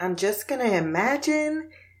I'm just going to imagine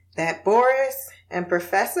that Boris and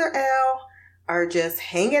Professor L are just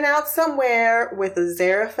hanging out somewhere with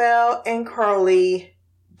Aziraphale and Crowley,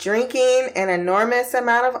 drinking an enormous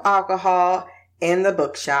amount of alcohol in the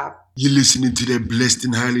bookshop. You're listening to that blessed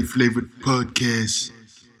and highly flavored podcast.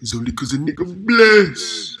 It's only because a nigga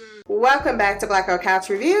blessed. Welcome back to Black Girl Couch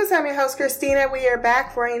Reviews. I'm your host, Christina. We are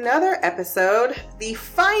back for another episode, the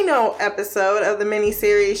final episode of the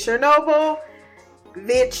miniseries Chernobyl,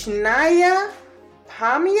 Vichnaya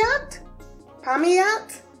Pamyat?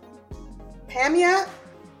 Vichnaya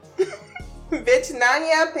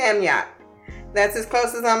Pamyat. That's as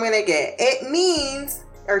close as I'm going to get. It means,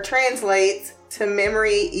 or translates, to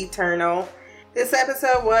memory eternal. This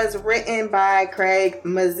episode was written by Craig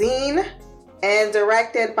Mazin and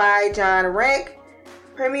directed by John Rick.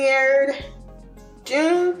 Premiered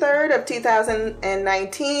June 3rd of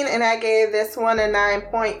 2019, and I gave this one a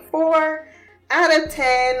 9.4 out of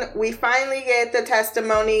 10. We finally get the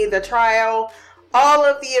testimony, the trial, all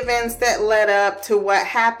of the events that led up to what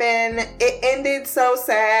happened. It ended so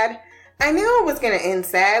sad. I knew it was going to end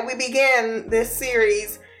sad. We began this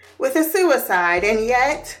series with a suicide, and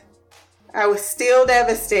yet I was still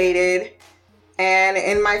devastated and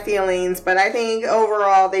in my feelings. But I think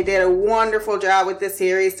overall they did a wonderful job with this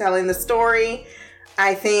series telling the story.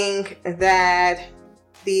 I think that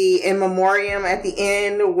the in memoriam at the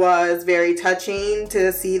end was very touching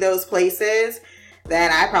to see those places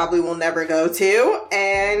that I probably will never go to,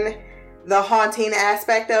 and the haunting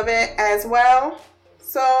aspect of it as well.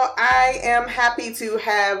 So I am happy to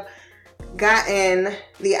have gotten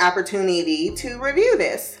the opportunity to review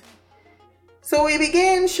this. So we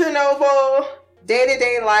begin Chernobyl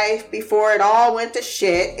day-to-day life before it all went to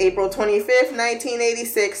shit. April 25th,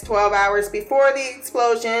 1986, 12 hours before the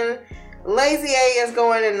explosion. Lazy A is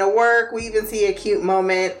going into work. We even see a cute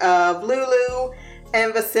moment of Lulu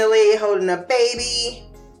and Vasily holding a baby.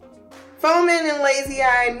 Foreman and Lazy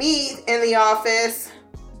Eye meet in the office,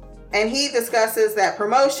 and he discusses that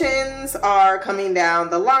promotions are coming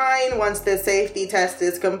down the line once the safety test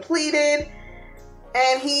is completed.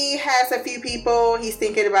 And he has a few people he's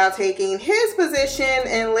thinking about taking his position,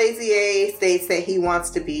 and Lazy A states that he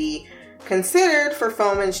wants to be considered for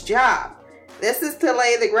Foreman's job. This is to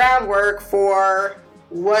lay the groundwork for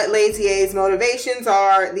what Lazy A's motivations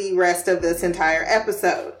are the rest of this entire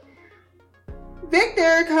episode.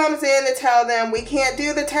 Victor comes in to tell them we can't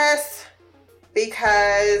do the test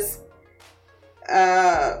because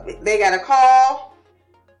they got a call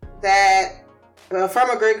that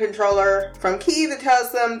from a grid controller from Kyiv that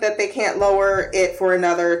tells them that they can't lower it for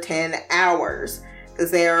another 10 hours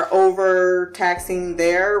because they are overtaxing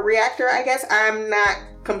their reactor, I guess. I'm not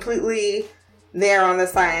completely there on the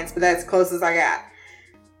science, but that's as close as I got.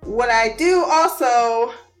 What I do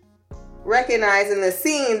also recognize in the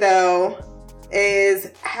scene, though,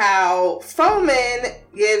 is how Foreman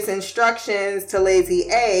gives instructions to Lazy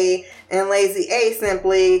A, and Lazy A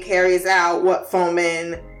simply carries out what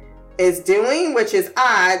Foreman is doing, which is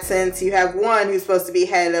odd since you have one who's supposed to be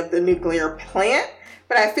head of the nuclear plant.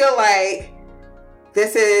 But I feel like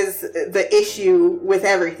this is the issue with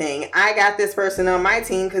everything. I got this person on my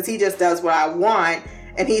team because he just does what I want,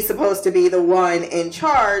 and he's supposed to be the one in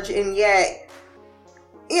charge, and yet,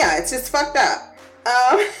 yeah, it's just fucked up.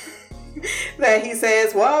 That he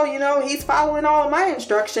says, well, you know, he's following all of my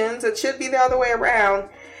instructions. It should be the other way around.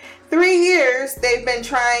 3 years they've been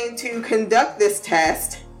trying to conduct this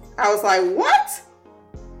test. I was like, what?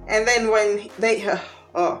 And then when they,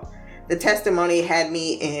 the testimony had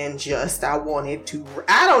me in just, I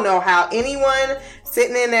don't know how anyone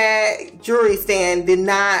sitting in that jury stand did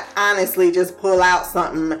not honestly just pull out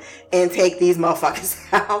something and take these motherfuckers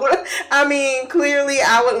out. I mean, clearly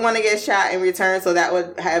I wouldn't want to get shot in return, so that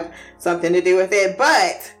would have something to do with it.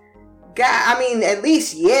 But, God, I mean, at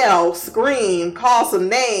least yell, scream, call some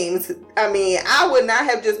names. I mean, I would not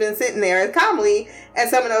have just been sitting there as calmly as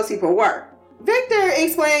some of those people were. Victor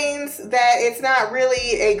explains that it's not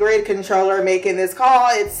really a grid controller making this call.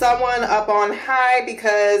 It's someone up on high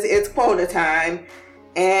because it's quota time,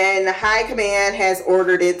 and high command has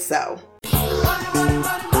ordered it so.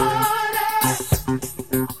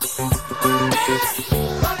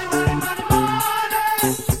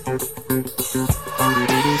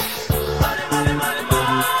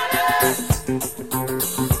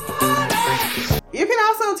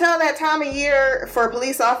 Tell that time of year for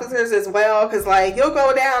police officers as well, because like you'll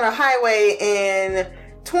go down a highway and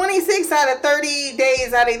 26 out of 30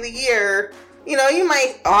 days out of the year, you know, you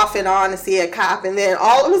might off and on to see a cop, and then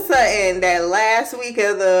all of a sudden that last week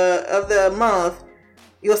of the month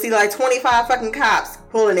you'll see like 25 fucking cops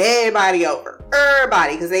pulling everybody over,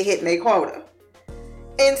 because they hitting their quota.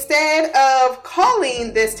 Instead of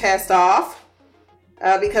calling this test off,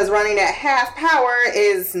 because running at half power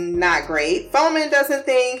is not great, Fomin doesn't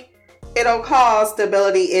think it'll cause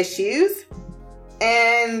stability issues.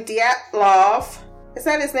 And Dyatlov, is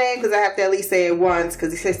that his name? Because I have to at least say it once,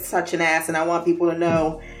 because he's such an ass and I want people to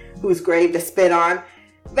know whose grave to spit on.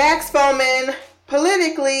 Backs Fomin,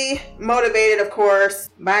 politically motivated, of course,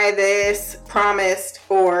 by this promised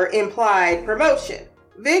or implied promotion.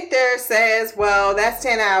 Victor says, well, that's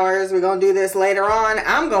 10 hours. We're going to do this later on.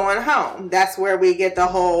 I'm going home. That's where we get the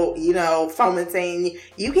whole, Fomin saying,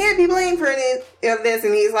 you can't be blamed for any of this.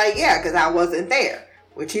 And he's like, yeah, because I wasn't there,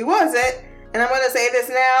 which he wasn't. And I'm going to say this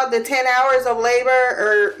now, the 10 hours of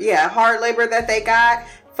labor hard labor that they got,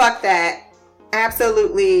 fuck that.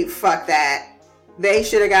 Absolutely fuck that. They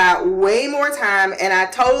should have got way more time. And I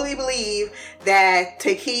totally believe that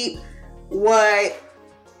to keep what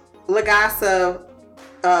Legasov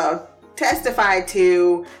testified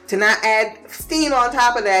to not add steam on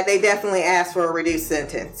top of that, they definitely asked for a reduced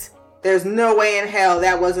sentence. There's no way in hell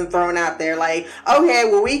that wasn't thrown out there like, okay,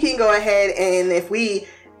 well, we can go ahead and if we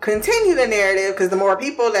continue the narrative, because the more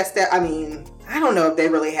people that I don't know if they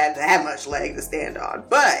really had that much leg to stand on,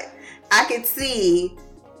 but I could see,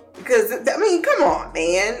 because, come on,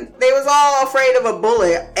 man. They was all afraid of a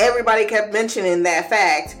bullet. Everybody kept mentioning that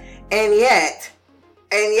fact, and yet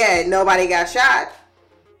nobody got shot.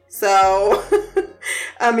 So,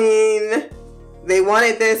 they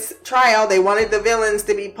wanted this trial. They wanted the villains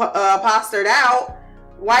to be postered out.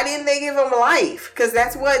 Why didn't they give them life? Because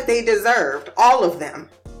that's what they deserved. All of them.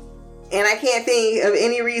 And I can't think of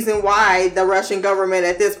any reason why the Russian government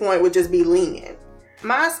at this point would just be lenient.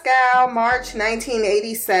 Moscow, March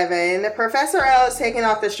 1987. Professor L is taken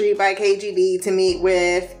off the street by KGB to meet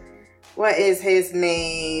with, what is his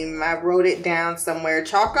name? I wrote it down somewhere.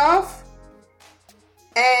 Charkov?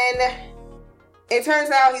 And it turns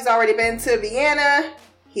out he's already been to Vienna.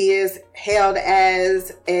 He is hailed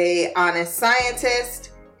as an honest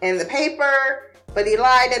scientist in the paper, but he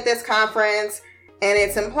lied at this conference, and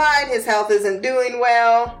it's implied his health isn't doing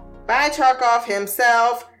well. By Charkov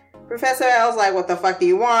himself, Professor L's like, what the fuck do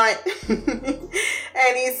you want?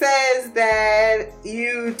 And he says that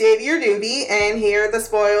you did your duty, and here are the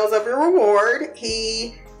spoils of your reward.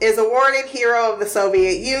 He is awarded Hero of the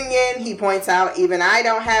Soviet Union. He points out, even I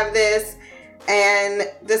don't have this. And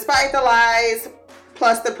despite the lies,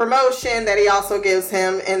 plus the promotion that he also gives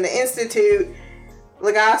him in the Institute,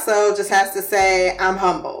 Legasov just has to say, I'm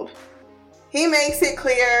humbled. He makes it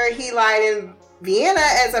clear he lied in Vienna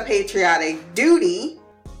as a patriotic duty,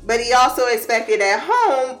 but he also expected at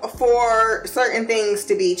home for certain things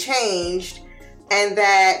to be changed, and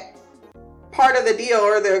that part of the deal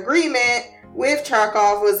or the agreement with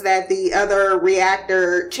Charkov was that the other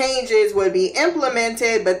reactor changes would be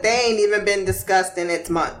implemented, but they ain't even been discussed, and it's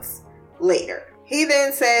months later. He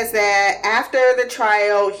then says that after the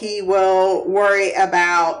trial, he will worry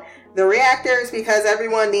about the reactors because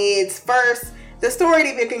everyone needs first the story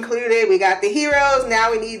to be concluded. We got the heroes,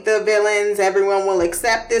 now we need the villains. Everyone will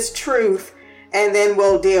accept this truth, and then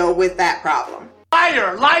we'll deal with that problem.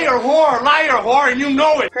 Liar, whore, and you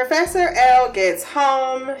know it. Professor L gets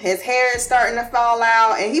home, his hair is starting to fall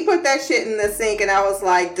out, and he put that shit in the sink, and I was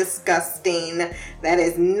like, disgusting. That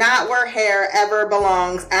is not where hair ever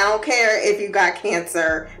belongs. I don't care if you got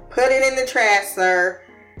cancer. Put it in the trash, sir.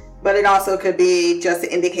 But it also could be just an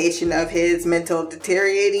indication of his mental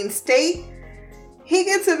deteriorating state. He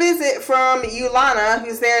gets a visit from Ulana,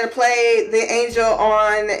 who's there to play the angel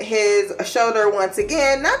on his shoulder once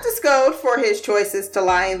again, not to scold for his choices to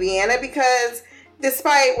lie in Vienna, because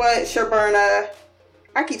despite what Sherburna,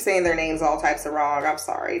 I keep saying their names all types of wrong, I'm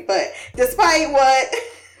sorry, but despite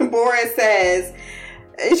what Boris says,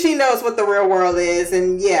 she knows what the real world is,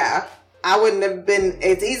 and yeah, I wouldn't have been,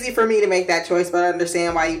 it's easy for me to make that choice, but I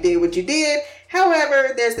understand why you did what you did.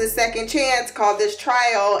 However, there's this second chance called this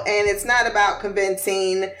trial, and it's not about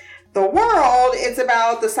convincing the world. It's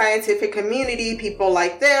about the scientific community, people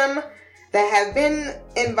like them that have been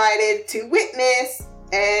invited to witness,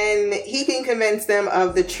 and he can convince them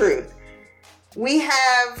of the truth. We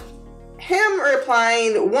have him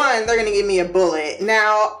replying, one, they're going to give me a bullet.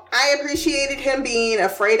 Now, I appreciated him being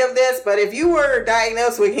afraid of this, but if you were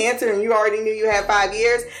diagnosed with cancer and you already knew you had 5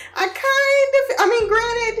 years,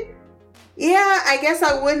 granted, yeah, I guess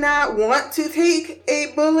I would not want to take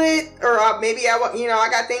a bullet, or maybe I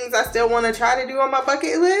got things I still want to try to do on my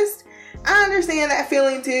bucket list. I understand that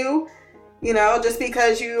feeling too, just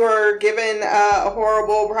because you are given a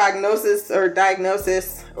horrible prognosis or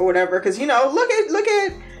diagnosis or whatever. Because look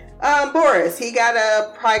at Boris. He got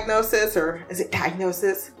a prognosis, or is it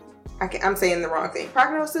diagnosis? I'm saying the wrong thing.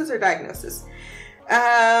 Prognosis or diagnosis?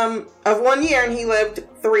 of 1 year, and he lived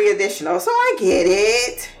 3 additional. So I get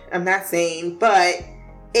it. I'm not saying, but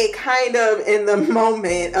it kind of, in the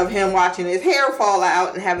moment of him watching his hair fall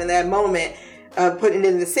out and having that moment of putting it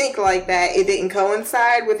in the sink like that, it didn't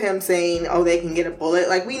coincide with him saying, oh, they can get a bullet.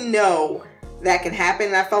 Like, we know that can happen.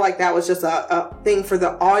 And I felt like that was just a thing for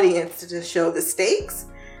the audience to just show the stakes,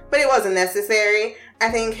 but it wasn't necessary. I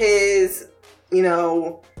think his,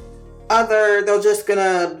 they're just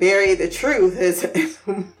gonna bury the truth is,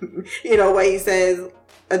 what he says.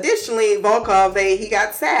 Additionally, Volkov, he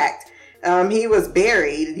got sacked. He was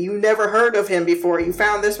buried. You never heard of him before. You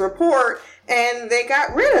found this report and they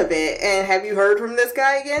got rid of it. And have you heard from this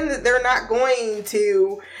guy again? They're not going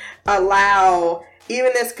to allow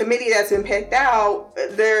even this committee that's been picked out.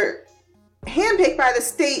 They're handpicked by the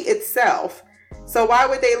state itself. So why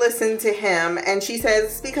would they listen to him? And she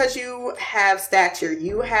says, because you have stature.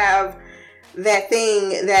 You have that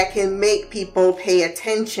thing that can make people pay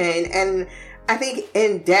attention. And I think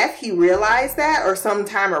in death he realized that, or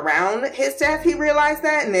sometime around his death he realized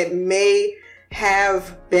that, and it may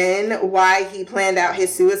have been why he planned out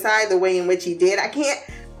his suicide the way in which he did. I can't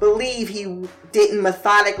believe he didn't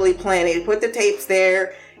methodically plan it. He put the tapes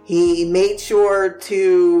there. He made sure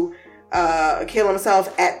to kill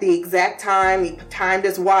himself at the exact time. He timed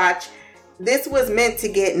his watch. This was meant to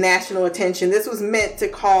get national attention. This was meant to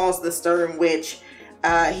cause the stir in which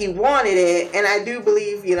he wanted it. And I do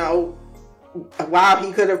believe, while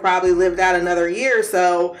he could have probably lived out another year or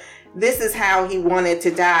so, this is how he wanted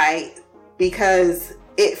to die, because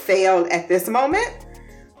it failed at this moment.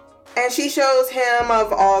 And she shows him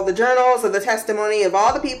of all the journals, of the testimony of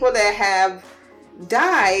all the people that have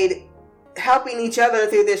died, helping each other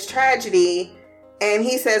through this tragedy. And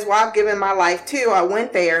he says, well, I've given my life too. I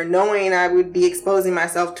went there knowing I would be exposing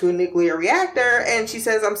myself to a nuclear reactor. And she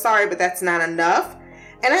says, I'm sorry, but that's not enough.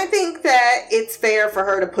 And I think that it's fair for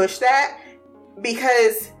her to push that,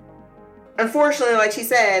 because unfortunately, like she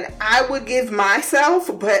said, I would give myself,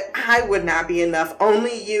 but I would not be enough.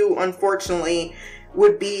 Only you, unfortunately,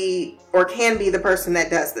 would be or can be the person that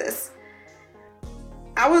does this.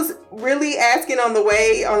 I was really asking on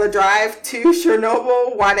the drive to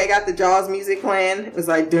Chernobyl why they got the Jaws music playing. It was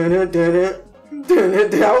like dun dun dun dun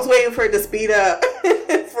dun. I was waiting for it to speed up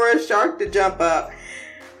for a shark to jump up.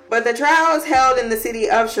 But the trial is held in the city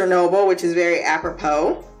of Chernobyl, which is very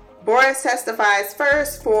apropos. Boris testifies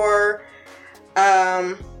first for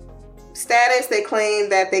status. They claim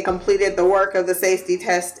that they completed the work of the safety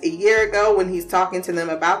test a year ago when he's talking to them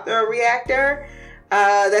about the reactor.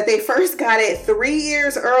 That they first got it 3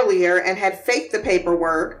 years earlier and had faked the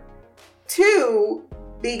paperwork to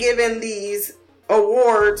be given these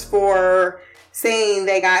awards for saying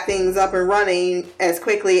they got things up and running as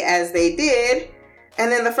quickly as they did. And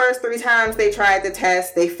then the first 3 times they tried the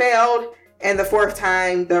test, they failed. And the 4th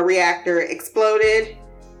time, the reactor exploded.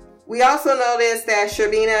 We also noticed that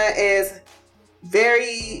Sherbina is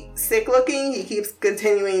very sick looking. He keeps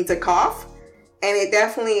continuing to cough. And it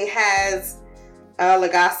definitely has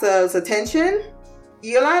Legasov's attention.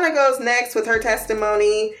 Yolanda goes next with her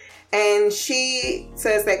testimony. And she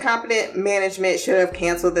says that competent management should have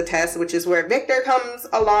canceled the test, which is where Victor comes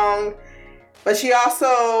along. But she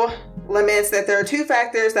also laments that there are 2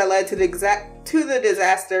 factors that led to the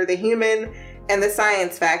disaster, the human and the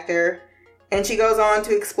science factor. And she goes on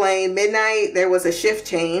to explain midnight, there was a shift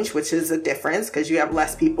change, which is a difference because you have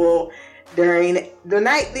less people during the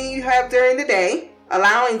night than you have during the day,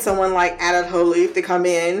 allowing someone like Anatoly to come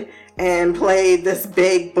in and play this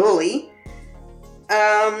big bully.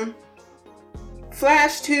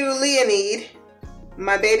 Flash to Leonid,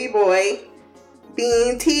 my baby boy,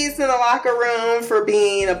 being teased in the locker room for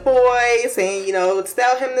being a boy, saying,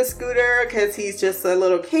 sell him the scooter because he's just a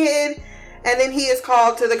little kid. And then he is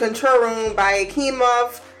called to the control room by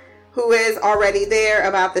Akimov, who is already there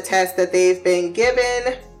about the test that they've been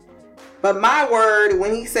given. But my word,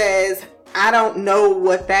 when he says, I don't know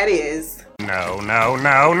what that is. No.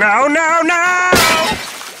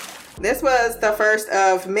 This was the first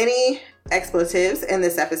of many expletives in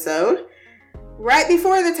this episode. Right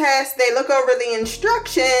before the test, they look over the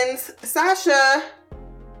instructions. Sasha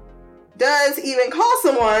does even call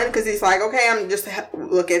someone because he's like, okay, I'm just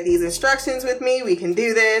look at these instructions with me. We can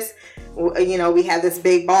do this. We have this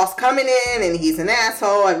big boss coming in and he's an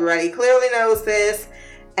asshole. Everybody clearly knows this.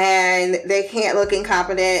 And they can't look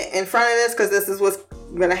incompetent in front of this because this is what's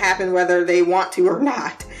going to happen whether they want to or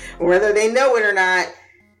not, or whether they know it or not.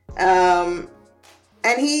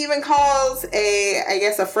 And he even calls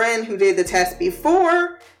a friend who did the test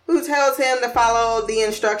before, who tells him to follow the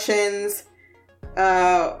instructions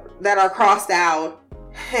that are crossed out.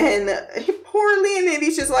 And poor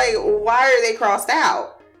Leonide's just like, why are they crossed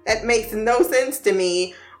out? That makes no sense to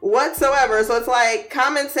me whatsoever. So it's like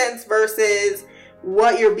common sense versus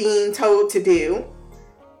what you're being told to do.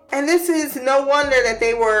 And this is no wonder that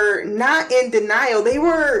they were not in denial. They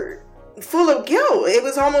were full of guilt. It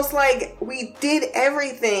was almost like we did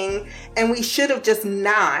everything and we should have just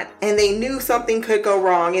not. And they knew something could go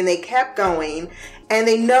wrong and they kept going. And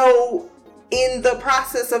they know in the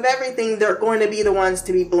process of everything, they're going to be the ones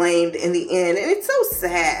to be blamed in the end. And it's so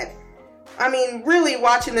sad. I mean, really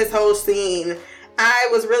watching this whole scene, I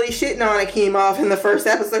was really shitting on Akimov in the first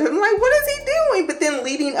episode. I'm like, what is he doing? But then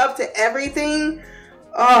leading up to everything,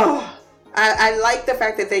 I like the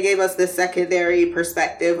fact that they gave us this secondary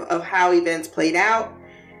perspective of how events played out.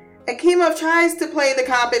 Akimov tries to play the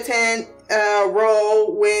competent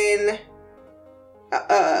role when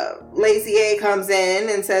Lazy A comes in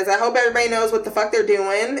and says, I hope everybody knows what the fuck they're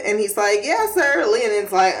doing. And he's like, yeah, sir.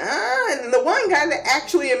 Leonid's like, And the one guy that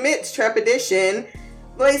actually emits trepidation,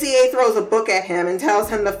 Lazy A throws a book at him and tells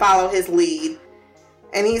him to follow his lead.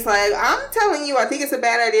 And he's like, I'm telling you, I think it's a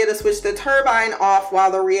bad idea to switch the turbine off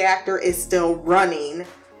while the reactor is still running.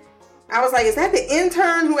 I was like, is that the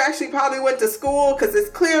intern who actually probably went to school? Because it's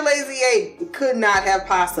clear Lazy A could not have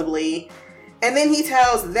possibly. And then he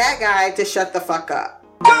tells that guy to shut the fuck up.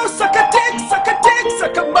 Go suck a dick, suck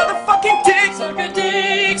a motherfucking dick. Suck a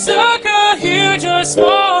dick, suck a huge or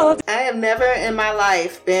small. I have never in my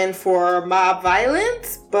life been for mob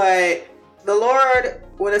violence, but the Lord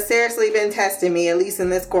would have seriously been testing me, at least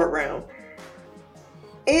in this courtroom.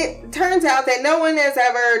 It turns out that no one has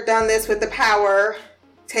ever done this with the power,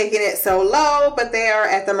 taking it so low, but they are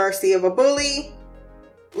at the mercy of a bully.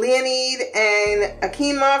 Leonid and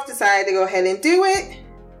Akimov decided to go ahead and do it,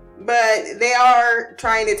 but they are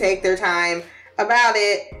trying to take their time about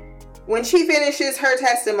it. When she finishes her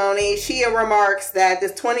testimony, she remarks that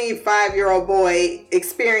this 25-year-old boy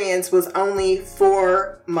experience was only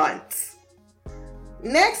 4 months.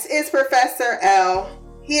 Next is Professor L.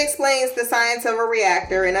 He explains the science of a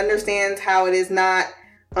reactor and understands how it is not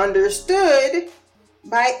understood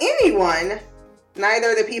by anyone,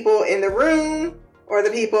 neither the people in the room or the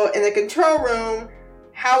people in the control room,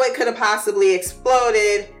 how it could have possibly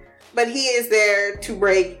exploded, but he is there to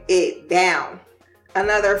break it down.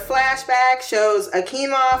 Another flashback shows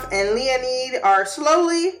Akimov and Leonid are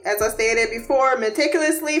slowly, as I stated before,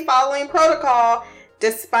 meticulously following protocol,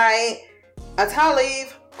 despite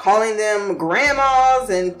Ataliv calling them grandmas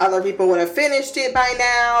and other people would have finished it by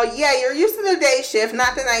now. Yeah, you're used to the day shift,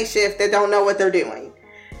 not the night shift, that don't know what they're doing.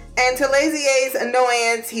 And to Lazy A's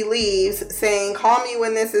annoyance, he leaves, saying, call me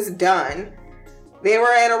when this is done. They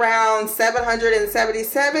were at around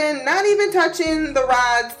 777, not even touching the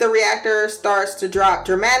rods. The reactor starts to drop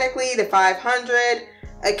dramatically to 500.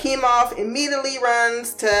 Akimov immediately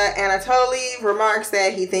runs to Anatoly, remarks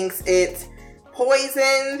that he thinks it's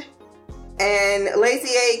poisoned. And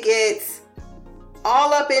Lazy A gets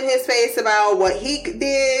all up in his face about what he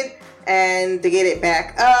did and to get it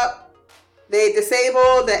back up. They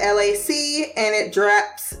disable the LAC and it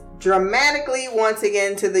drops dramatically once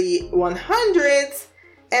again to the 100s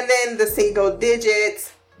and then the single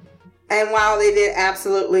digits. And while they did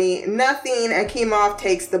absolutely nothing, Akimov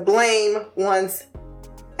takes the blame once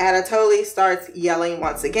Anatoly starts yelling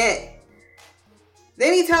once again.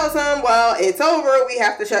 Then he tells him, well, it's over. We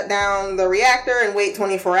have to shut down the reactor and wait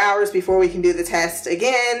 24 hours before we can do the test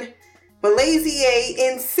again. But Lazy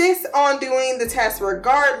A insists on doing the test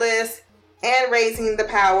regardless and raising the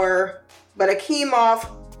power, but Akimov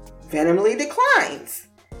vehemently declines.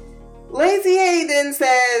 Lazy A then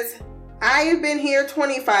says, I have been here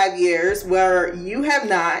 25 years where you have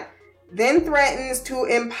not, then threatens to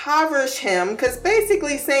impoverish him, because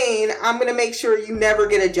basically saying, I'm going to make sure you never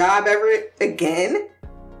get a job ever again,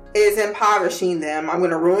 is impoverishing them. I'm going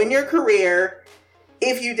to ruin your career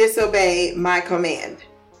if you disobey my command.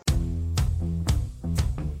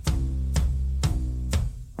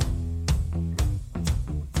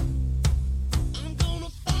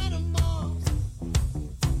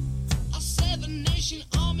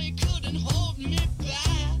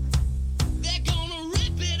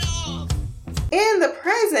 In the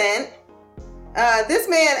present, this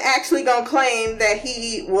man actually gonna claim that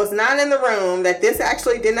he was not in the room, that this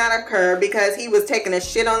actually did not occur because he was taking a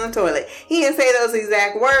shit on the toilet. He didn't say those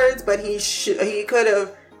exact words, but he could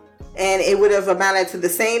have, and it would have amounted to the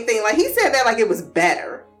same thing. Like, he said that like it was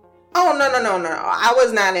better. Oh, no. I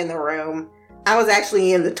was not in the room. I was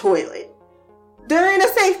actually in the toilet during a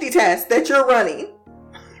safety test that you're running.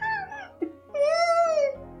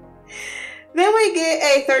 Then we get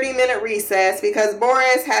a 30-minute recess because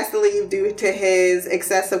Boris has to leave due to his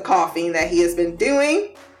excessive coughing that he has been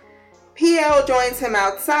doing. PL joins him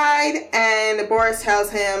outside, and Boris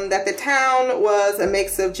tells him that the town was a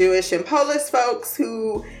mix of Jewish and Polish folks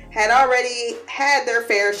who had already had their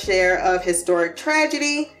fair share of historic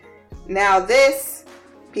tragedy. Now this,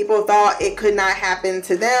 people thought it could not happen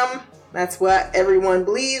to them. That's what everyone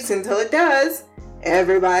believes until it does.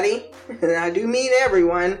 Everybody. And I do mean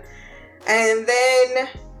everyone. And then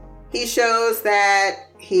he shows that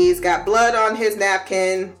he's got blood on his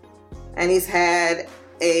napkin, and he's had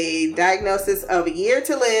a diagnosis of a year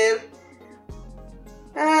to live,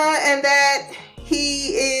 and that he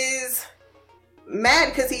is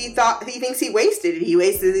mad because he thinks he wasted it. He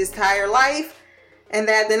wasted his entire life, and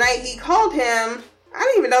that the night he called him, I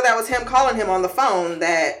didn't even know that was him calling him on the phone.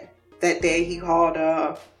 That day he called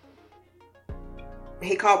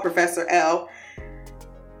Professor L.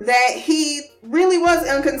 That he really was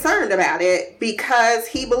unconcerned about it because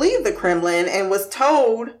he believed the Kremlin and was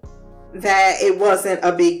told that it wasn't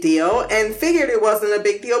a big deal, and figured it wasn't a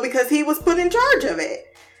big deal because he was put in charge of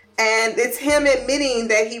it. And it's him admitting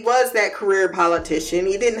that he was that career politician.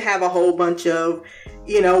 He didn't have a whole bunch of,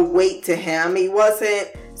 weight to him. He wasn't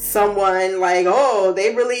someone like, oh,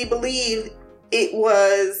 they really believed it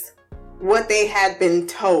was what they had been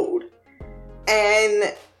told.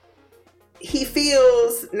 And he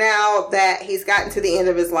feels now that he's gotten to the end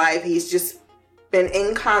of his life, he's just been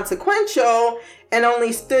inconsequential and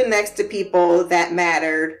only stood next to people that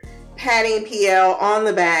mattered, patting PL on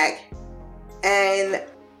the back. And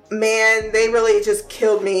man, they really just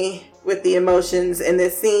killed me with the emotions in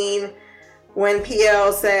this scene when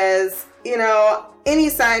PL says, any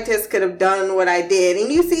scientist could have done what I did.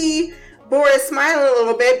 And you see Boris smiling a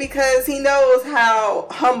little bit because he knows how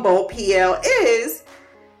humble PL is.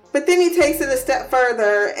 But then he takes it a step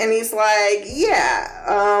further and he's like,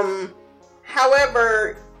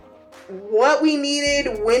 however, what we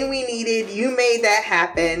needed, when we needed, you made that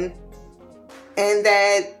happen. And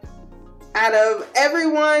that out of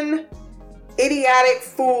everyone, idiotic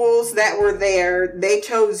fools that were there, they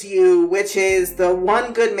chose you, which is the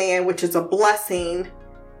one good man, which is a blessing,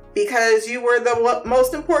 because you were the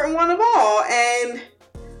most important one of all. And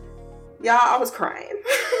y'all, I was crying.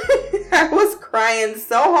 I was crying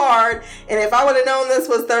so hard. And if I would have known this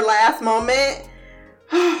was their last moment,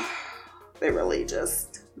 they really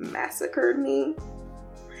just massacred me.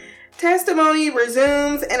 Testimony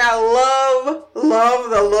resumes, and I love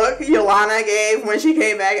the look Yolanda gave when she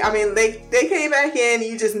came back. I mean, they came back in,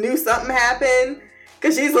 you just knew something happened,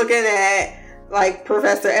 because she's looking at,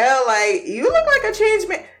 Professor L, you look like a changed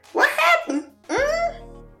man. What happened?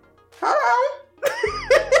 Hold on.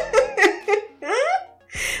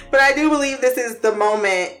 But I do believe this is the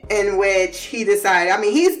moment in which he decided,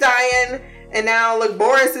 he's dying, and now, look,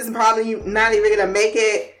 Boris is probably not even going to make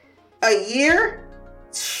it a year.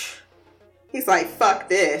 He's like, fuck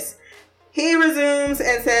this. He resumes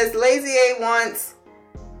and says Lazy A wants,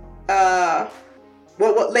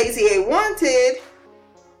 what Lazy A wanted,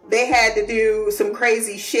 they had to do some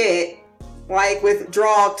crazy shit, like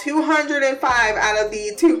withdraw 205 out of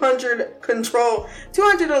the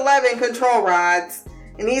 211 control rods.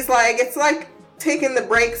 And he's like, it's like taking the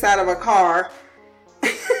brakes out of a car.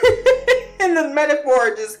 And the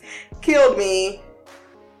metaphor just killed me.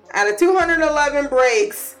 Out of 211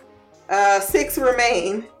 brakes, 6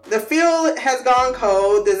 remain. The field has gone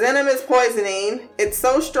cold. The venom is poisoning. It's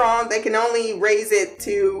so strong they can only raise it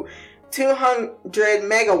to 200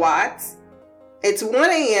 megawatts. It's 1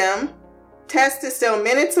 a.m. Test is still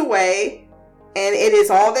minutes away, and it is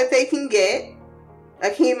all that they can get.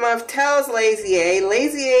 Akimov tells Lazy A.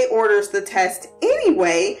 Lazy A orders the test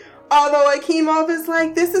anyway, although Akimov is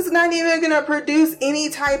like, this is not even going to produce any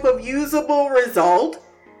type of usable result.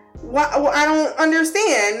 I don't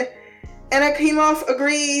understand. And Akimov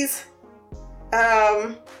agrees.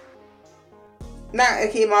 Not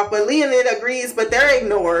Akimov, but Leonid agrees, but they're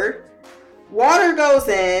ignored. Water goes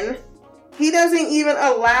in. He doesn't even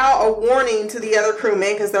allow a warning to the other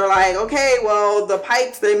crewmen because they're like, okay, well, the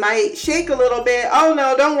pipes, they might shake a little bit. Oh,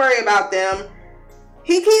 no, don't worry about them.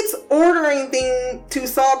 He keeps ordering things to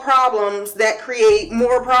solve problems that create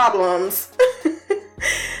more problems.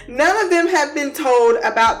 None of them have been told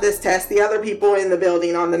about this test, the other people in the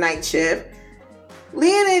building on the night shift.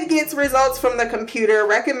 Leonid gets results from the computer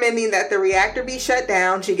recommending that the reactor be shut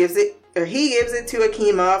down. He gives it to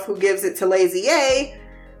Akimov, who gives it to Lazy A,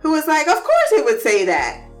 who is like, of course he would say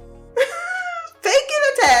that. Faking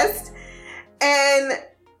a test. And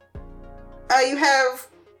you have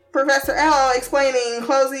Professor L explaining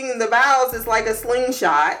closing the valves is like a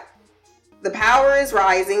slingshot. The power is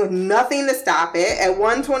rising with nothing to stop it. At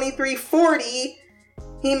 123.40,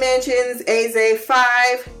 He mentions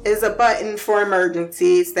AZ-5 is a button for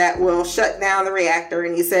emergencies that will shut down the reactor.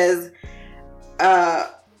 And he says,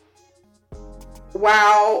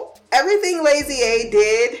 while everything Lazy A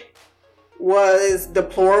did was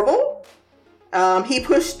deplorable, he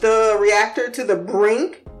pushed the reactor to the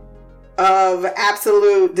brink of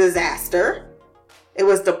absolute disaster. It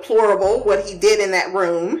was deplorable what he did in that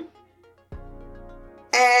room.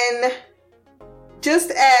 And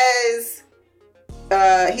just as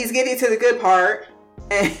he's getting to the good part,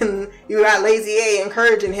 and you got Lazy A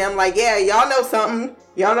encouraging him, like, yeah, y'all know something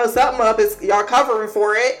up, y'all covering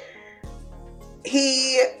for it.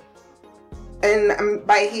 He, and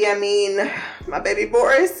by he I mean my baby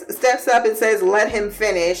Boris, steps up and says, let him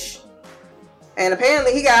finish. And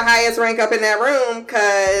apparently he got highest rank up in that room,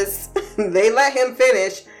 because they let him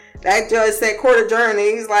finish. That judge said court adjourned,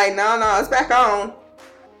 and he's like, no, it's back on.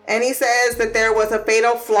 And he says that there was a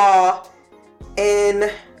fatal flaw in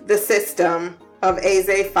the system of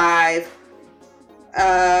AZ-5.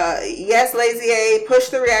 Yes, Lazy A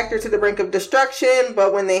pushed the reactor to the brink of destruction,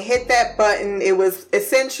 but when they hit that button, it was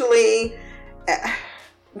essentially,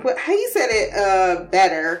 how you said it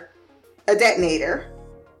better, a detonator.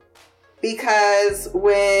 Because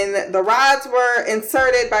when the rods were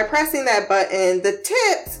inserted by pressing that button, the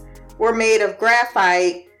tips were made of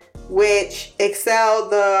graphite, which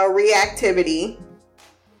excelled the reactivity.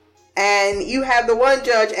 And you have the one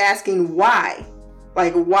judge asking why.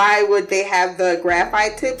 Like, why would they have the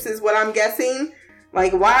graphite tips is what I'm guessing.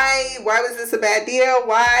 Like, why was this a bad deal?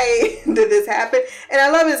 Why did this happen? And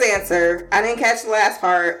I love his answer. I didn't catch the last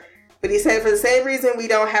part, but he said, for the same reason we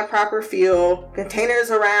don't have proper fuel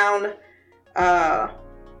containers around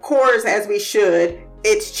cores as we should,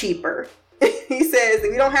 it's cheaper. He says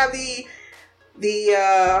we don't have the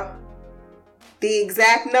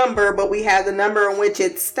exact number, but we have the number in which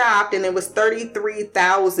it stopped, and it was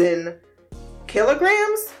 33,000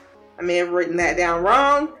 kilograms. I may have written that down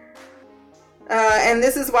wrong. And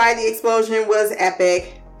this is why the explosion was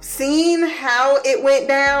epic. Seeing how it went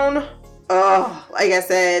down, like I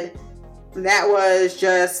said, that was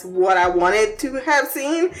just what I wanted to have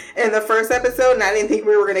seen in the first episode, and I didn't think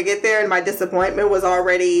we were going to get there, and my disappointment was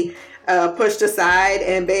already pushed aside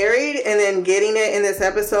and buried. And then getting it in this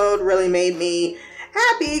episode really made me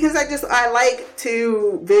happy, because I like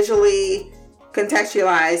to visually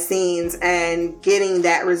contextualize scenes, and getting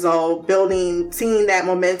that result, seeing that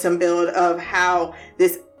momentum build of how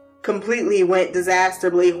this completely went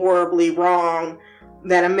disastrously, horribly wrong,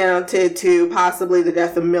 that amounted to possibly the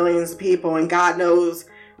death of millions of people, and God knows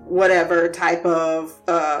whatever type of,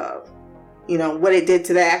 what it did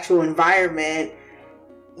to the actual environment.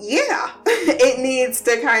 Yeah, it needs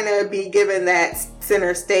to kind of be given that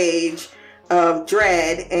center stage of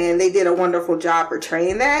dread, and they did a wonderful job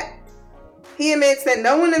portraying that. He admits that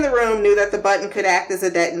no one in the room knew that the button could act as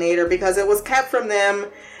a detonator because it was kept from them,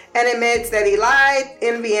 and admits that he lied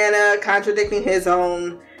in Vienna, contradicting his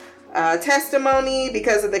own testimony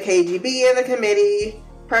because of the KGB and the committee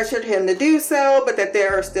pressured him to do so, but that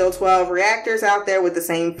there are still 12 reactors out there with the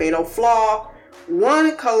same fatal flaw.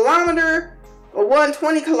 1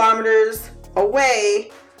 20 kilometers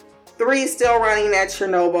away, 3 still running at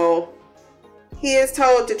Chernobyl. He is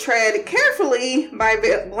told to tread carefully by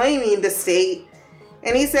blaming the state.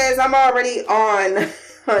 And he says, I'm already on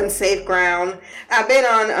unsafe ground. I've been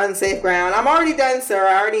on unsafe ground. I'm already done, sir.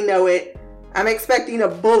 I already know it. I'm expecting a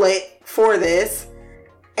bullet for this.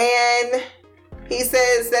 And he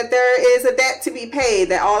says that there is a debt to be paid,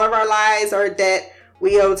 that all of our lies are a debt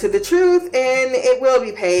we owe to the truth, and it will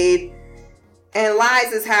be paid. And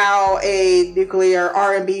lies is how a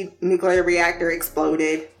R&B nuclear reactor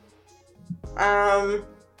exploded.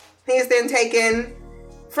 He's then taken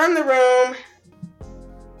from the room.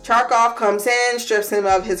 Charkov comes in, strips him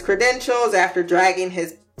of his credentials after dragging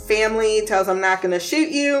his family, tells him not going to shoot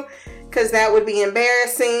you because that would be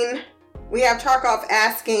embarrassing. We have Charkov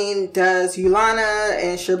asking, does Yulana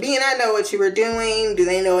and Sherbina know what you were doing? Do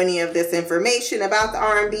they know any of this information about the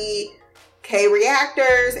RMBK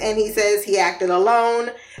reactors? And he says he acted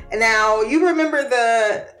alone. And now, you remember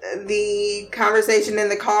the conversation in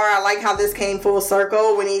the car. I like how this came full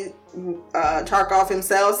circle when Charkov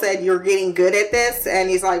himself said, you're getting good at this. And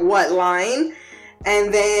he's like, what, lying?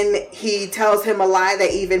 And then he tells him a lie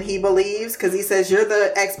that even he believes, because he says, you're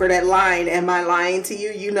the expert at lying. Am I lying to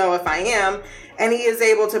you? You know if I am. And he is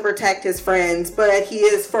able to protect his friends, but he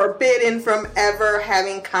is forbidden from ever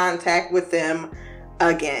having contact with them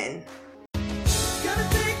again.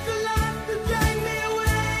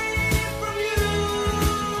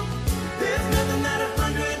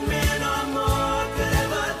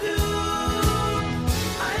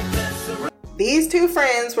 The these two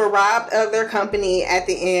friends were robbed of their company at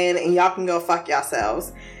the end, and y'all can go fuck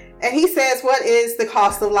yourselves. And he says, what is the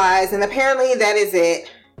cost of lies? And apparently that is it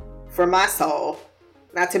for my soul.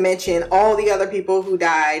 Not to mention all the other people who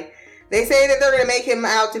died. They say that they're going to make him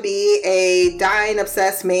out to be a dying,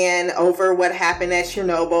 obsessed man over what happened at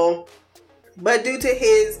Chernobyl. But due to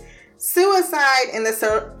his suicide and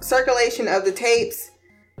the circulation of the tapes,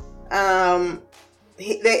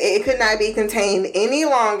 it could not be contained any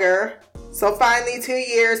longer. So finally, 2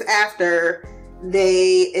 years after,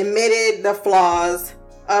 they admitted the flaws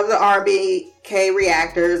of the RBK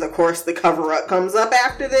reactors. Of course, the cover-up comes up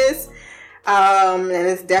after this. And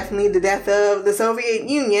it's definitely the death of the Soviet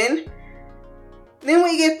Union. Then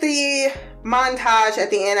we get the montage at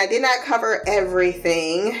the end. I did not cover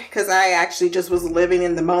everything because I actually just was living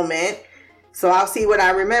in the moment. So I'll see what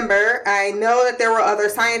I remember. I know that there were other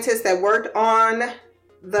scientists that worked on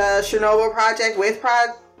the Chernobyl project with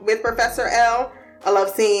Professor L. I love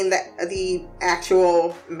seeing the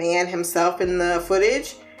actual man himself in the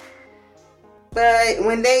footage. But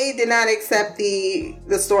when they did not accept the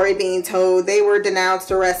story being told, they were denounced,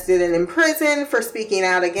 arrested, and imprisoned for speaking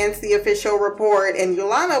out against the official report. And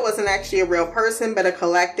Ulana wasn't actually a real person, but a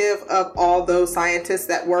collective of all those scientists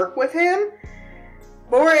that work with him.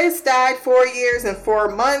 Boris died 4 years and 4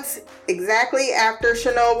 months exactly after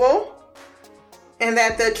Chernobyl. And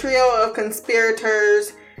that the trio of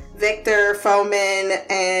conspirators, Viktor, Fomin,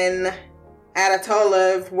 and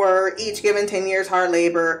Anatoliev, were each given 10 years hard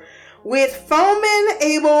labor, with Fomin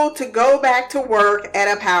able to go back to work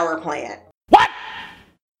at a power plant. What?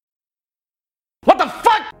 What the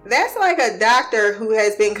fuck? That's like a doctor who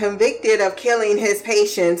has been convicted of killing his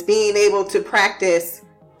patients being able to practice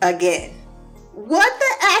again. What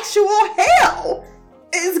the actual hell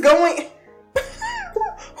is going...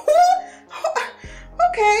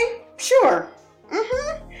 Okay, sure.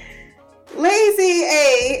 Lazy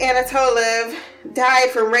A. Anatoliev died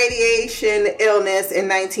from radiation illness in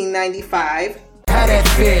 1995. How that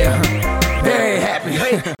feel? Very happy.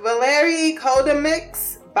 Valery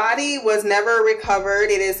Kodamyk's body was never recovered.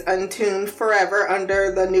 It is entombed forever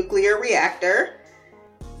under the nuclear reactor.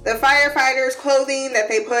 The firefighters' clothing that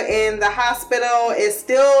they put in the hospital is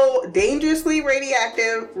still dangerously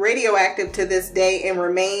radioactive to this day and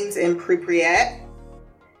remains in Pripyat.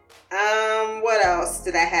 What else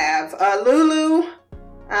did I have? Lulu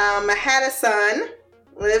had a son,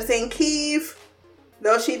 lives in Kyiv,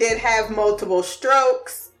 though she did have multiple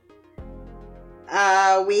strokes.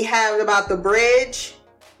 We have about the bridge.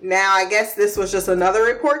 Now, I guess this was just another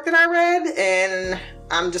report that I read, and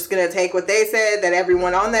I'm just going to take what they said, that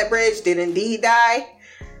everyone on that bridge did indeed die.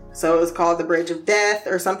 So it was called the Bridge of Death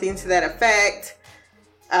or something to that effect.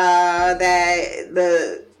 That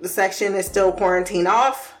the section is still quarantine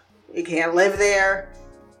off. You can't live there.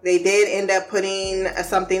 They did end up putting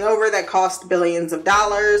something over that cost billions of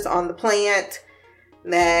dollars on the plant.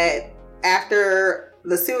 That after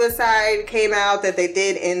the suicide came out, that they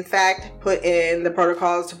did in fact put in the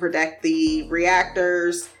protocols to protect the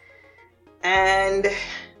reactors. And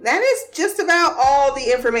that is just about all the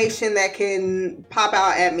information that can pop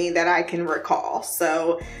out at me that I can recall.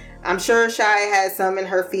 So I'm sure Shai has some in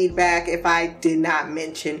her feedback if I did not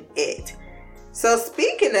mention it. So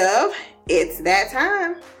speaking of, it's that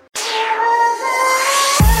time.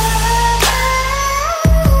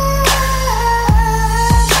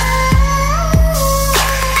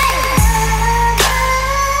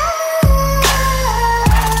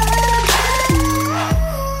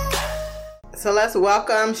 So let's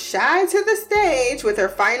welcome Shai to the stage with her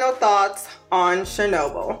final thoughts on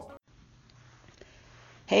Chernobyl.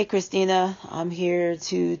 Hey Christina, I'm here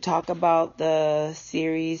to talk about the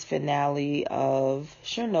series finale of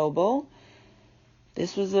Chernobyl.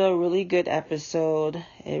 This was a really good episode.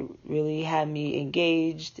 It really had me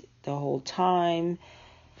engaged the whole time.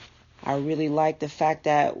 I really liked the fact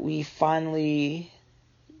that we finally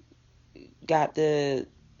got the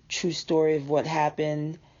true story of what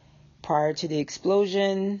happened prior to the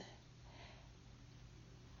explosion.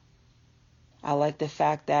 I like the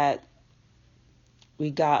fact that we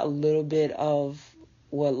got a little bit of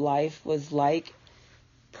what life was like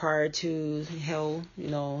prior to hell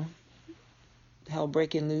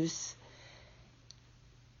breaking loose.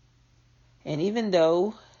 And even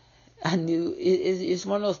though I knew it's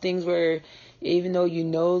one of those things where even though you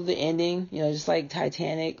know the ending, just like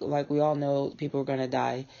Titanic, like we all know people are gonna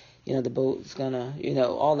die. The boat's gonna,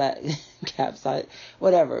 all that capsize,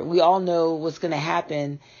 whatever. We all know what's gonna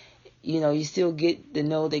happen. You still get to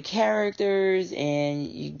know the characters and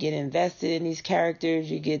you get invested in these characters.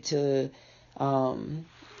 You get to,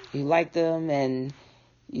 you like them and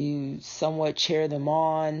you somewhat cheer them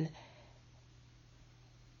on.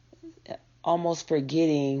 almost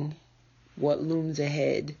forgetting what looms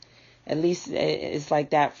ahead. At least it's like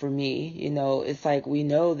that for me. It's like we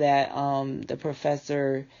know that the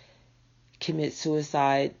professor commits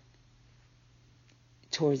suicide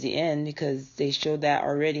towards the end because they showed that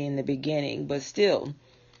already in the beginning. But still,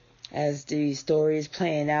 as the story is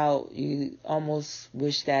playing out, you almost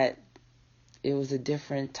wish that it was a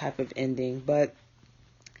different type of ending. But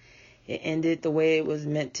it ended the way it was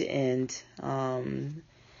meant to end.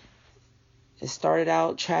 It started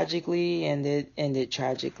out tragically and it ended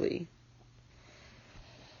tragically.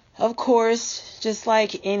 Of course, just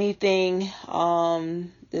like anything,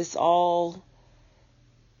 this all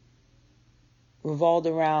revolved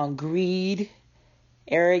around greed,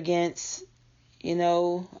 arrogance, in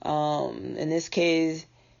this case,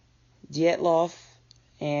 Dyatlov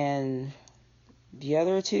and the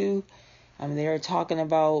other two. They were talking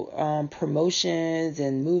about promotions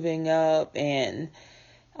and moving up and,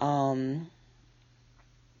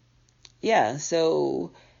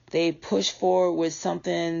 so they pushed forward with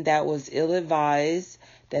something that was ill-advised,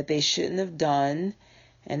 that they shouldn't have done.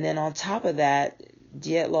 And then on top of that,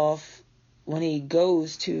 Dyatlov, when he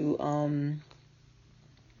goes to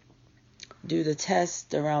do the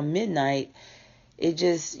test around midnight, you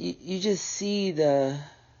just see the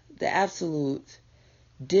absolute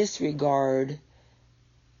disregard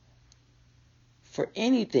for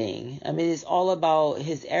anything. It's all about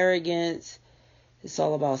his arrogance. It's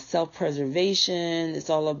all about self-preservation.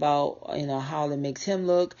 It's all about, how that makes him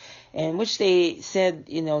look. And which they said,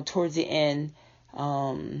 towards the end,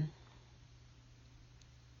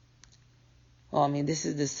 this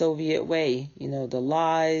is the Soviet way, the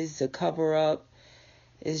lies, the cover-up.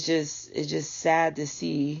 It's just sad to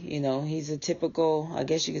see, he's a typical, I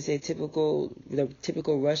guess you could say the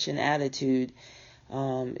typical Russian attitude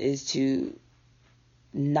is to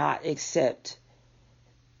not accept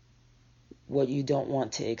what you don't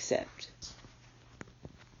want to accept.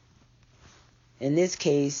 In this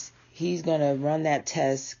case, he's going to run that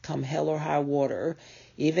test come hell or high water,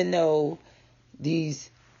 even though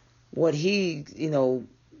what he,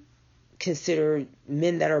 consider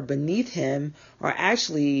men that are beneath him are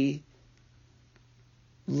actually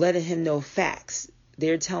letting him know facts.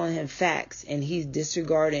 They're telling him facts, and he's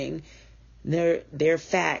disregarding their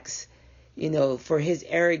facts, for his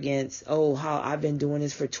arrogance. Oh, how I've been doing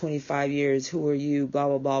this for 25 years. Who are you? Blah,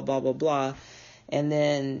 blah, blah, blah, blah, blah. And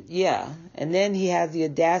then, and then he has the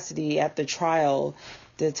audacity at the trial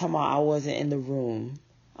to tell me I wasn't in the room.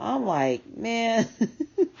 I'm like, man,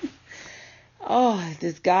 oh,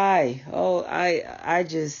 this guy. Oh, I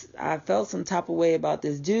felt some type of way about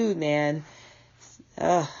this dude, man.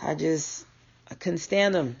 I couldn't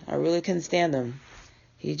stand him. I really couldn't stand him.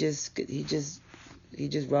 He just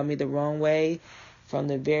rubbed me the wrong way from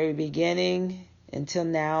the very beginning until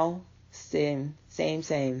now. Same.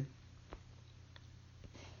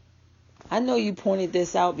 I know you pointed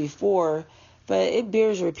this out before, but it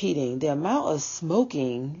bears repeating. The amount of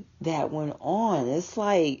smoking that went on, it's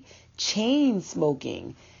like chain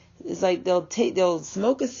smoking. It's like they'll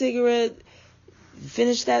smoke a cigarette,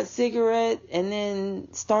 finish that cigarette, and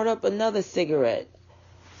then start up another cigarette.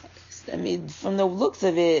 From the looks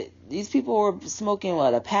of it, these people were smoking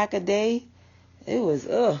a pack a day. It was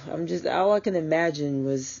all I can imagine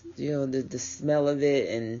was the smell of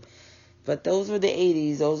it. But those were the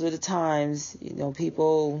 80s. Those were the times.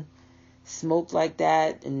 People smoked like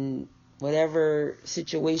that in whatever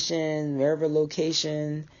situation, wherever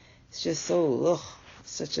location. It's just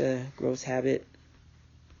such a gross habit.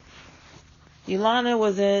 Ilana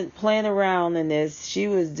wasn't playing around in this. She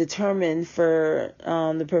was determined for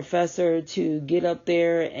the professor to get up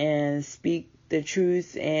there and speak the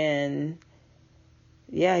truth, and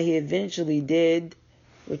he eventually did,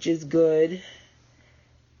 which is good.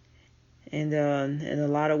 And in a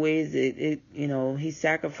lot of ways, he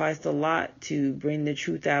sacrificed a lot to bring the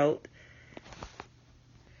truth out.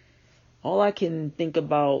 All I can think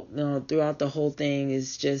about throughout the whole thing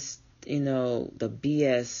is just the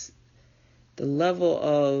BS. The level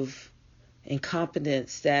of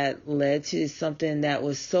incompetence that led to something that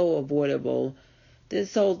was so avoidable.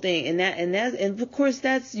 This whole thing, and of course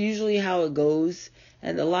that's usually how it goes.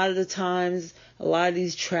 And a lot of the times, a lot of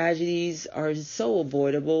these tragedies are so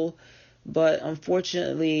avoidable. But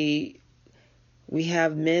unfortunately, we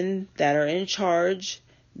have men that are in charge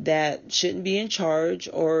that shouldn't be in charge,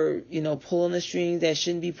 or pulling the strings that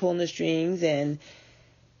shouldn't be pulling the strings, and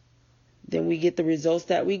then we get the results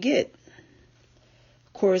that we get.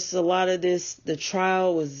 Of course, a lot of the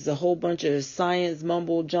trial was a whole bunch of science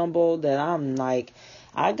mumbo jumbo that I'm like,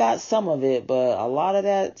 I got some of it, but a lot of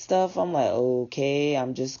that stuff I'm like, okay,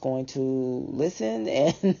 I'm just going to listen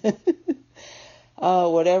and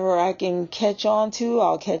whatever I can catch on to,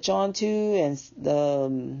 I'll catch on to, and the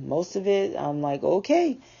most of it, I'm like,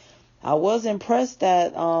 okay. I was impressed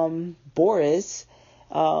that Boris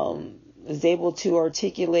was able to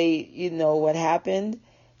articulate, what happened.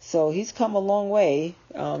 So he's come a long way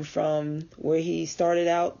from where he started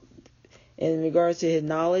out in regards to his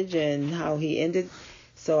knowledge and how he ended.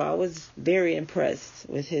 So I was very impressed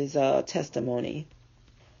with his testimony.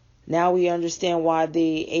 Now we understand why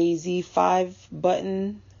the AZ5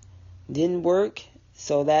 button didn't work.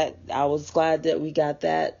 So that I was glad that we got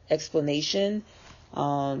that explanation,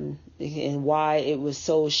 and why it was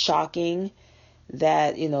so shocking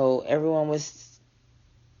that,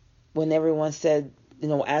 when everyone said,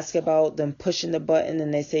 ask about them pushing the button,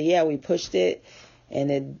 and they say, yeah, we pushed it, and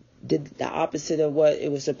it did the opposite of what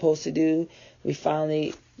it was supposed to do. We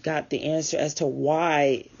finally got the answer as to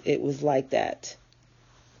why it was like that.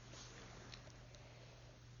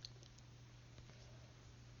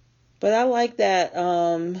 But I like that.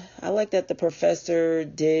 I like that the professor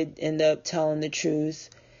did end up telling the truth,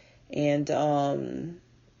 and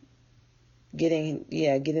getting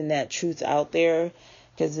that truth out there.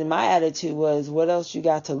 Because my attitude was, what else you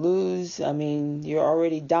got to lose? I mean, you're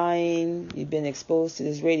already dying. You've been exposed to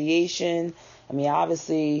this radiation. I mean,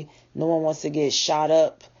 obviously, no one wants to get shot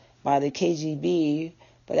up by the KGB.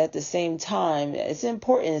 But at the same time, it's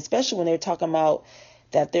important, especially when they're talking about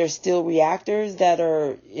that there's still reactors that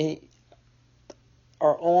are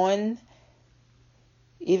on,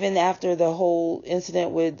 even after the whole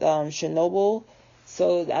incident with Chernobyl.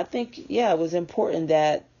 So I think, it was important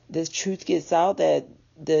that this truth gets out, that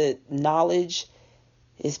the knowledge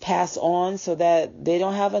is passed on so that they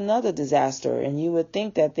don't have another disaster. And you would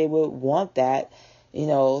think that they would want that,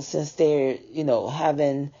 since they're,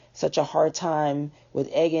 having such a hard time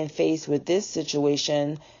with egg and face with this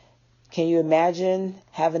situation. Can you imagine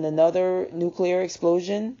having another nuclear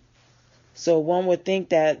explosion? So one would think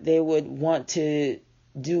that they would want to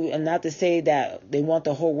do, and not to say that they want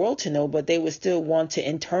the whole world to know, but they would still want to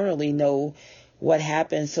internally know what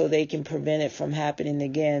happened so they can prevent it from happening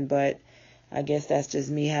again. But I guess that's just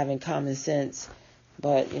me having common sense.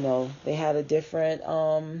 But, they had a different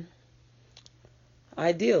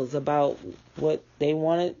ideals about what they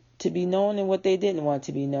wanted to be known and what they didn't want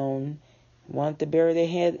to be known. Want to bury their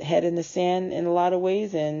head in the sand in a lot of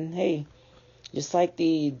ways. And, hey, just like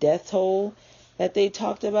the death toll that they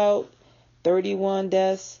talked about, 31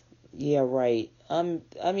 deaths. Yeah, right. I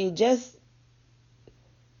mean, just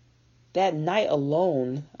that night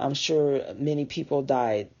alone, I'm sure many people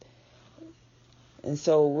died. And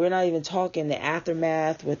so we're not even talking the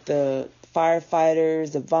aftermath with the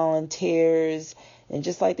firefighters, the volunteers, and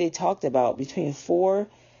just like they talked about, between 4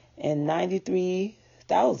 and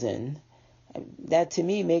 93,000. That to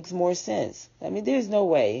me makes more sense. I mean, there's no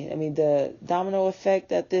way. I mean, the domino effect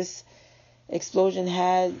that this explosion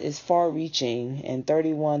had is far reaching, and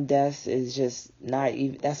 31 deaths is just not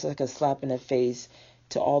even, that's like a slap in the face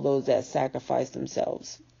to all those that sacrificed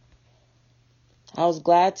themselves. I was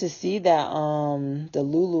glad to see that the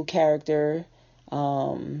Lulu character,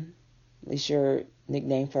 at least your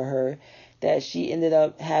nickname for her, that she ended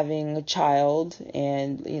up having a child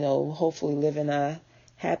and, hopefully living a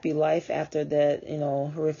happy life after that,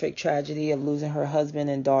 horrific tragedy of losing her husband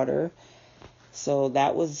and daughter. So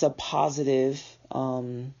that was a positive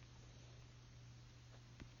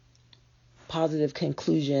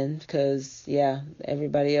conclusion, because,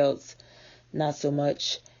 everybody else, not so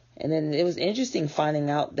much. And then it was interesting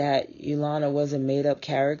finding out that Yelena was a made-up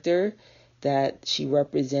character, that she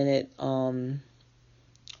represented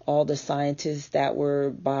all the scientists that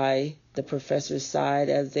were by the professor's side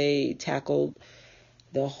as they tackled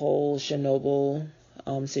the whole Chernobyl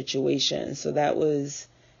situation. So that was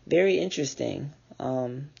very interesting. I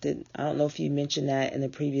don't know if you mentioned that in the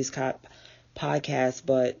previous podcast,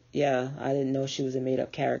 but I didn't know she was a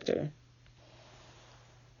made-up character.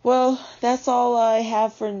 Well, that's all I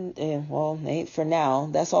have ain't for now.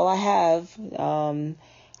 That's all I have.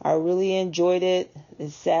 I really enjoyed it.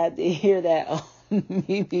 It's sad to hear that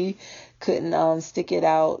Mimi couldn't stick it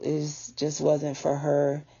out. It just wasn't for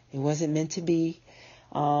her. It wasn't meant to be.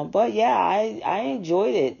 But I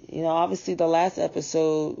enjoyed it. Obviously the last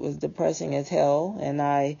episode was depressing as hell, and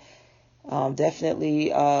I definitely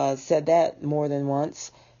said that more than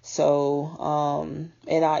once. So,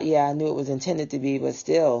 and I knew it was intended to be, but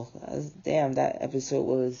still, damn, that episode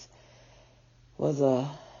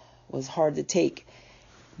was hard to take.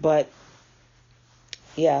 But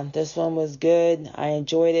this one was good. I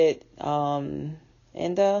enjoyed it.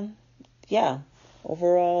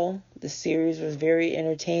 Overall, the series was very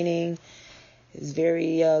entertaining, It's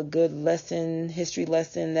very good history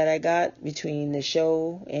lesson that I got between the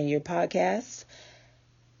show and your podcast.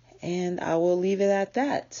 And I will leave it at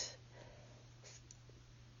that.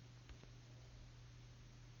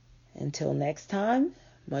 Until next time,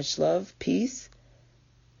 much love, peace,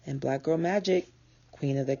 and Black Girl Magic,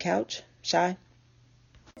 Queen of the Couch, Shy.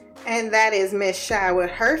 And that is Miss Shy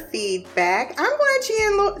with her feedback. I'm glad she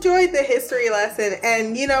enjoyed the history lesson.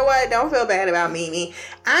 And you know what? Don't feel bad about Mimi.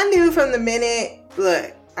 I knew from the minute,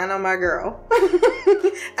 look, I know my girl.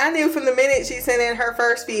 I knew from the minute she sent in her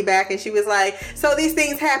first feedback and she was like, so these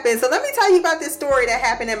things happen. So let me tell you about this story that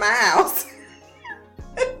happened in my house.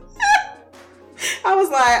 I was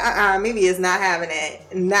like, Mimi is not having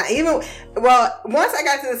it. Not even, well, once I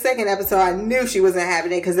got to the second episode, I knew she wasn't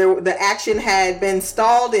having it because the action had been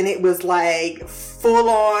stalled and it was like full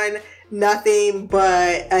on nothing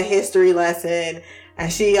but a history lesson.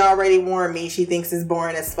 And she already warned me she thinks it's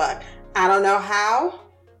boring as fuck. I don't know how,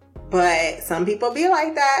 but some people be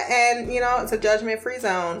like that. And, you know, it's a judgment-free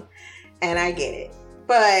zone. And I get it.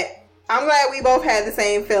 But I'm glad we both had the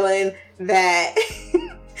same feeling that...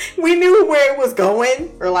 we knew where it was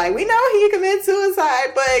going. Or like, we know he committed suicide,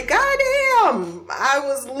 but goddamn, I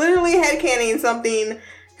was literally headcanon something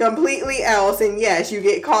completely else. And yes, you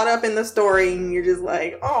get caught up in the story and you're just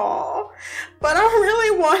like, oh, but I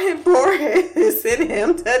really wanted Boris and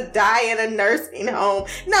him to die in a nursing home.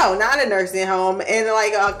 No, not a nursing home, in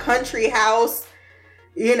like a country house,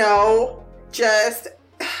 you know, just,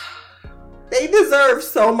 they deserve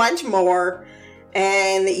so much more.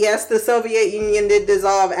 And yes, the Soviet Union did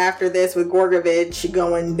dissolve after this with Gorgovich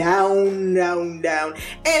going down, down, down.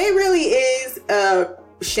 And it really is a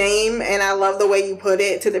shame. And I love the way you put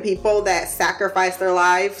it to the people that sacrifice their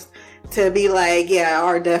lives to be like, yeah,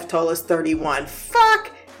 our death toll is 31.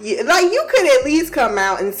 Fuck you. Like, you could at least come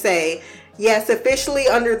out and say, yes, officially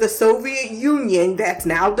under the Soviet Union that's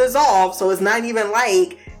now dissolved. So it's not even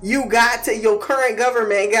like your current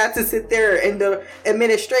government got to sit there in the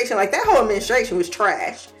administration. Like, that whole administration was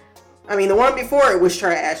trash. I mean, the one before it was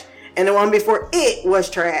trash. And the one before it was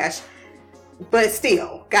trash. But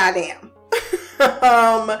still, goddamn.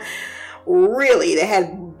 Really, they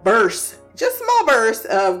had bursts. Just small bursts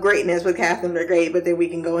of greatness with Catherine the Great. But then we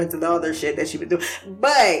can go into the other shit that she would do.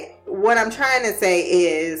 But what I'm trying to say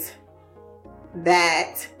is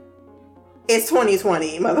that... it's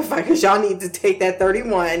 2020, motherfuckers. Y'all need to take that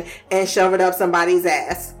 31 and shove it up somebody's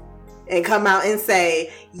ass. And come out and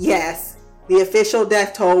say, yes, the official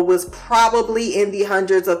death toll was probably in the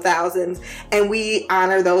hundreds of thousands. And we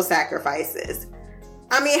honor those sacrifices.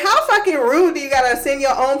 I mean, how fucking rude do you gotta send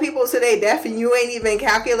your own people to their death and you ain't even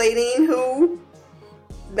calculating who?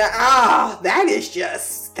 That is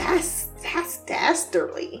just, that's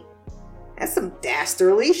dastardly. That's some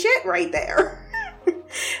dastardly shit right there.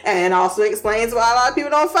 And also explains why a lot of people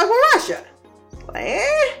don't fuck with Russia.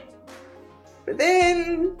 Like, But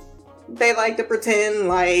then they like to pretend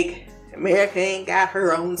like America ain't got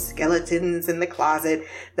her own skeletons in the closet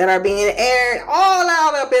that are being aired all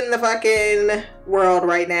out up in the fucking world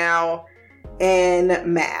right now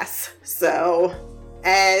en masse. So,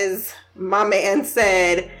 as my man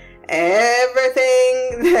said,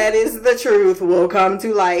 everything that is the truth will come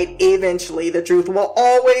to light eventually. The truth will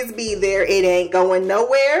always be there. It ain't going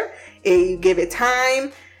nowhere. You give it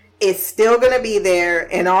time, it's still going to be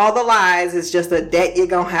there. And all the lies is just a debt you're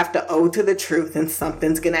going to have to owe to the truth, and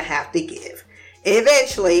something's going to have to give.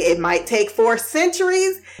 Eventually, it might take 4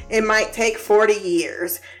 centuries. It might take 40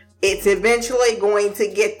 years. It's eventually going to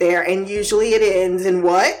get there. And usually it ends in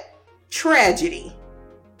what? Tragedy.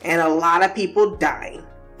 And a lot of people dying.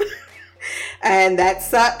 And that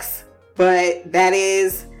sucks, but that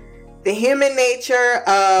is the human nature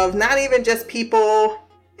of not even just people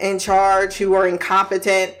in charge who are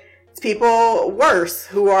incompetent. It's people worse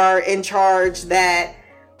who are in charge that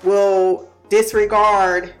will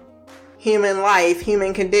disregard human life,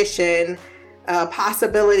 human condition,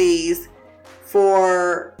 possibilities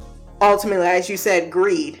for ultimately, as you said,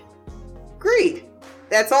 greed. Greed.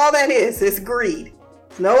 That's all that is. It's greed.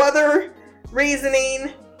 No other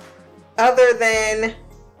reasoning other than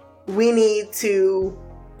we need to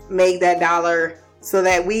make that dollar so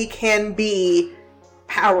that we can be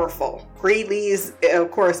powerful. Greed leads,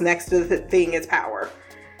 of course, next to the thing is power.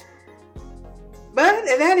 But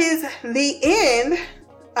that is the end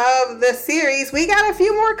of the series. We got a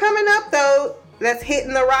few more coming up, though, that's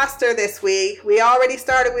hitting the roster this week. We already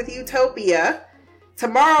started with Utopia.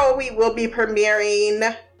 Tomorrow we will be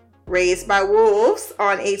premiering Raised by Wolves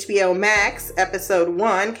on HBO Max, episode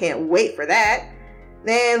 1. Can't wait for that.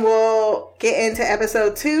 Then we'll get into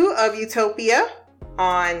episode 2 of Utopia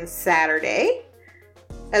on Saturday.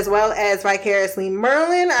 as well as Vicariously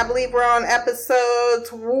Merlin. I believe we're on episodes,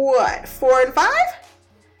 4 and 5?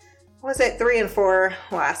 Was it 3 and 4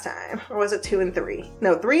 last time? Or was it 2 and 3?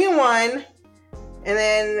 No, 3 and 1. And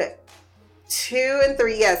then 2 and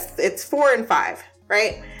 3. Yes, it's 4 and 5,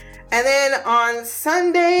 right? And then on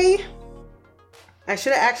Sunday, I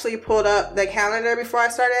should have actually pulled up the calendar before I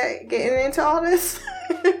started getting into all this.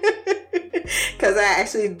 Because I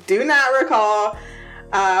actually do not recall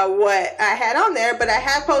what I had on there. But I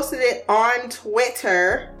have posted it on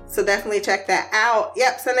Twitter. So definitely check that out.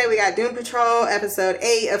 Yep, Sunday we got Doom Patrol, episode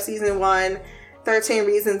 8 of season 1. 13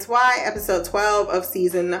 Reasons Why, episode 12 of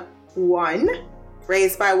season 1.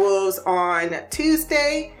 Raised by Wolves on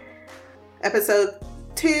Tuesday, episode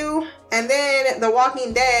 2. And then The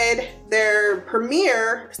Walking Dead, their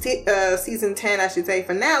premiere, season 10, I should say,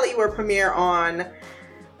 finale, will premiere on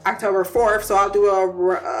October 4th. So I'll do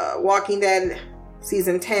a Walking Dead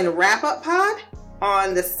season 10 wrap-up pod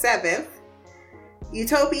on the 7th.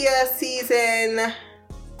 Utopia season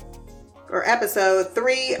or episode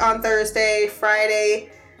 3 on Thursday. Friday,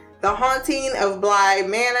 The Haunting of Bly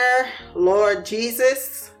Manor. Lord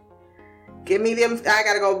Jesus, give me them. I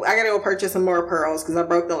gotta go purchase some more pearls because I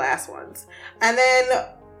broke the last ones. And then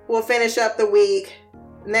we'll finish up the week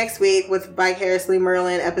next week with Vicariously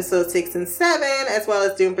Merlin episode 6 and 7, as well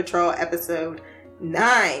as Doom Patrol episode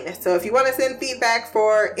 9. So if you want to send feedback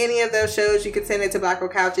for any of those shows, you can send it to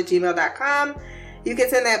blackhole@gmail.com. You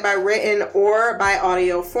can send that by written or by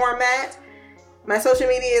audio format. My social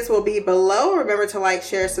medias will be below. Remember to like,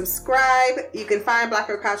 share, subscribe. You can find Black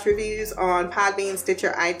Hole Couch reviews on Podbean,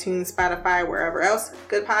 Stitcher, iTunes, Spotify, wherever else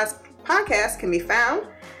good podcasts can be found.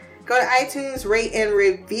 Go to iTunes, rate, and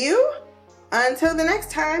review. Until the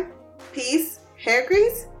next time, peace, hair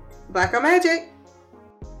grease, Black Hole Magic.